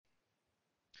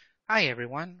Hi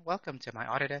everyone, welcome to my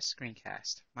Autodesk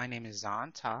screencast. My name is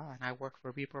Zan Ta and I work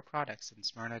for Repro Products in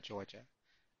Smyrna, Georgia.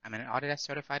 I'm an Autodesk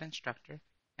certified instructor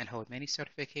and hold many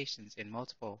certifications in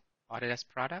multiple Autodesk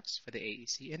products for the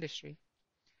AEC industry.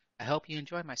 I hope you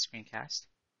enjoy my screencast.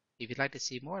 If you'd like to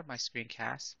see more of my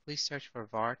screencasts, please search for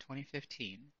VAR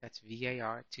 2015, that's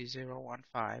VAR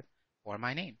 2015, or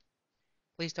my name.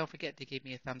 Please don't forget to give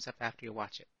me a thumbs up after you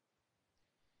watch it.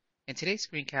 In today's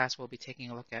screencast, we'll be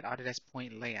taking a look at Autodesk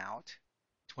Point Layout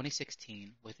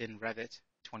 2016 within Revit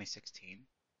 2016,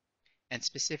 and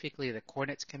specifically the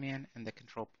Coordinates command and the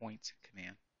Control Points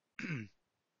command.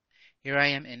 Here I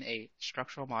am in a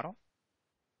structural model,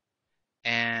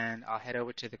 and I'll head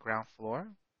over to the ground floor,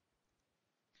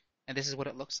 and this is what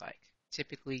it looks like.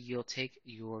 Typically, you'll take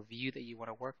your view that you want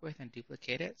to work with and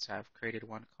duplicate it, so I've created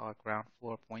one called Ground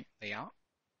Floor Point Layout,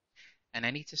 and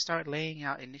I need to start laying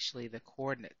out initially the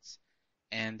coordinates.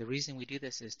 And the reason we do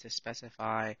this is to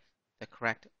specify the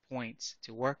correct points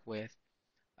to work with,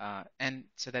 and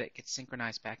so that it gets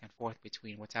synchronized back and forth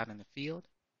between what's out in the field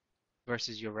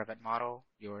versus your Revit model,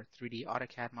 your 3D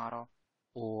AutoCAD model,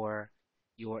 or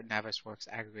your Navisworks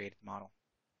aggregated model.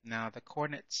 Now, the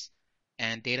coordinates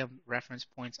and data reference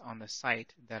points on the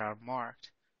site that are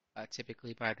marked,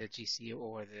 typically by the GC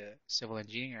or the civil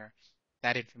engineer,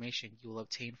 that information you will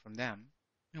obtain from them.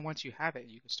 And once you have it,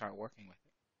 you can start working with it.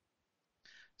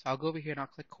 So I'll go over here and I'll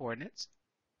click coordinates,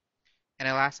 and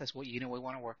it'll ask us what unit we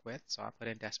want to work with. So I'll put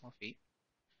in decimal feet.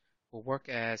 We'll work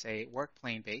as a work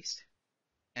plane based,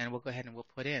 and we'll go ahead and we'll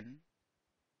put in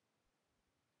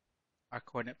our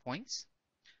coordinate points.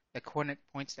 The coordinate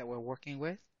points that we're working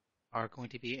with are going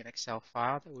to be an Excel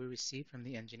file that we received from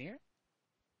the engineer.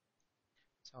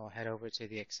 So I'll head over to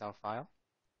the Excel file,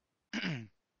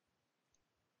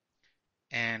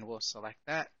 and we'll select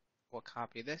that. We'll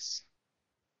copy this,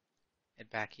 head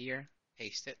back here,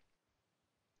 paste it,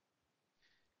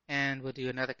 and we'll do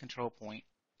another control point,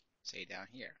 say down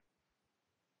here,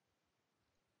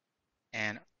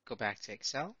 and go back to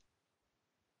Excel,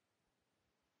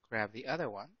 grab the other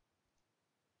one,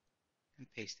 and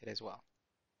paste it as well.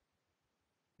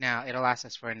 Now it'll ask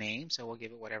us for a name, so we'll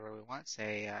give it whatever we want,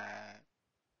 say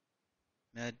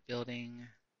mid-building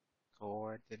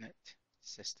coordinate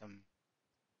system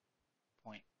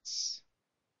points.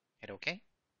 Hit OK,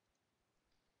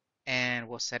 and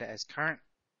we'll set it as current.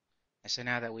 And so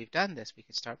now that we've done this, we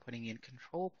can start putting in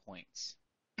control points.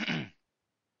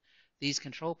 These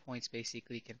control points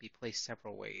basically can be placed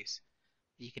several ways.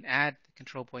 You can add the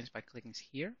control points by clicking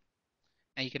here,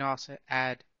 and you can also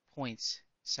add points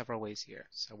several ways here.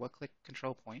 So we'll click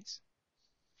control points,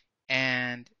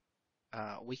 and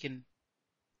we can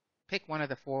pick one of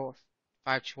the 4 or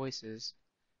 5 choices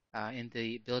in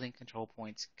the building control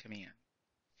points command.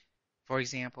 For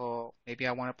example, maybe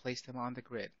I want to place them on the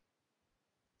grid,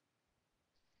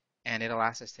 and it'll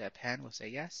ask us to append. We'll say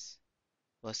yes.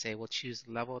 We'll say we'll choose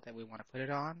the level that we want to put it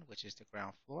on, which is the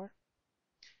ground floor.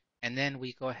 And then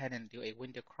we go ahead and do a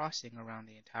window crossing around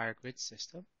the entire grid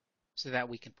system so that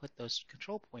we can put those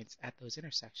control points at those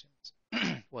intersections.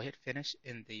 We'll hit finish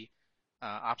in the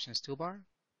options toolbar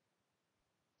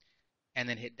and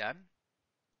then hit done.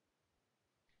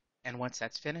 And once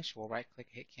that's finished, we'll right click,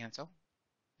 hit cancel,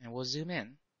 and we'll zoom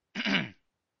in.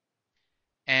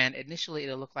 And initially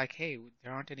it'll look like, hey,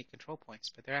 there aren't any control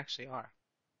points, but there actually are.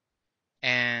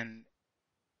 And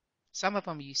some of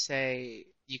them you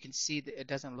can see that it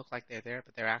doesn't look like they're there,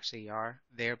 but they actually are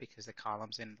there because the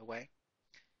column's in the way.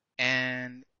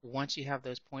 And once you have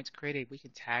those points created, we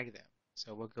can tag them.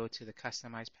 So we'll go to the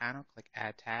Customize panel, click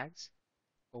Add Tags.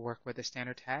 We'll work with the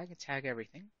standard tag and tag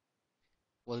everything.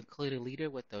 We'll include a leader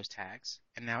with those tags,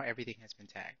 and now everything has been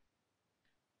tagged.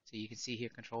 So you can see here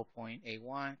control point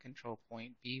A1, control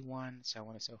point B1, so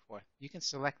on and so forth. You can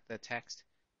select the text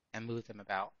and move them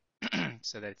about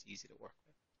so that it's easy to work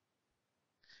with.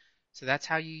 So that's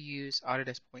how you use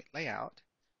Autodesk Point Layout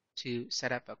to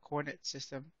set up a coordinate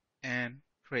system and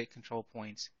create control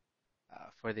points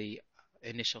for the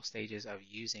initial stages of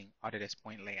using Autodesk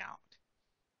Point Layout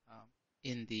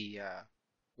in the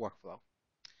workflow.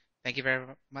 Thank you very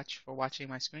much for watching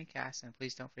my screencast, and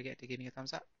please don't forget to give me a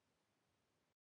thumbs up.